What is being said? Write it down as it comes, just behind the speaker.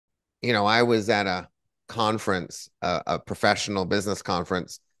I was at a conference, a professional business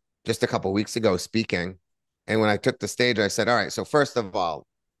conference, just a couple weeks ago speaking. And when I took the stage, I said, all right, so first of all,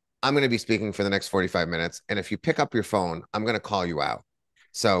 I'm going to be speaking for the next 45 minutes. And if you pick up your phone, I'm going to call you out.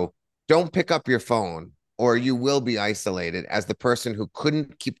 So don't pick up your phone or you will be isolated as the person who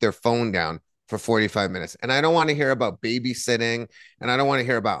couldn't keep their phone down for 45 minutes. And I don't want to hear about babysitting and I don't want to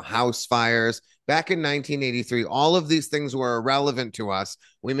hear about house fires. Back in 1983, all of these things were irrelevant to us.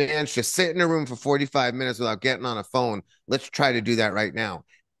 We managed to sit in a room for 45 minutes without getting on a phone. Let's try to do that right now.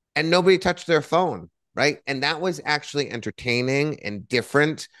 And nobody touched their phone, right? And that was actually entertaining and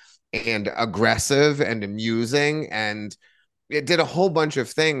different and aggressive and amusing. And it did a whole bunch of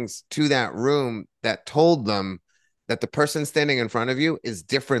things to that room that told them that the person standing in front of you is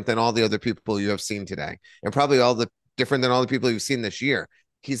different than all the other people you have seen today, and probably all the different than all the people you've seen this year.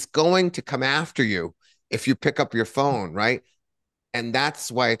 He's going to come after you if you pick up your phone, right? And that's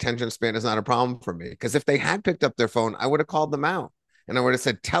why attention span is not a problem for me. Because if they had picked up their phone, I would have called them out and I would have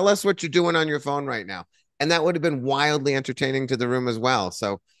said, tell us what you're doing on your phone right now. And that would have been wildly entertaining to the room as well.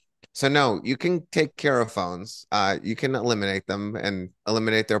 So no, you can take care of phones. You can eliminate them and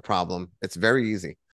eliminate their problem. It's very easy.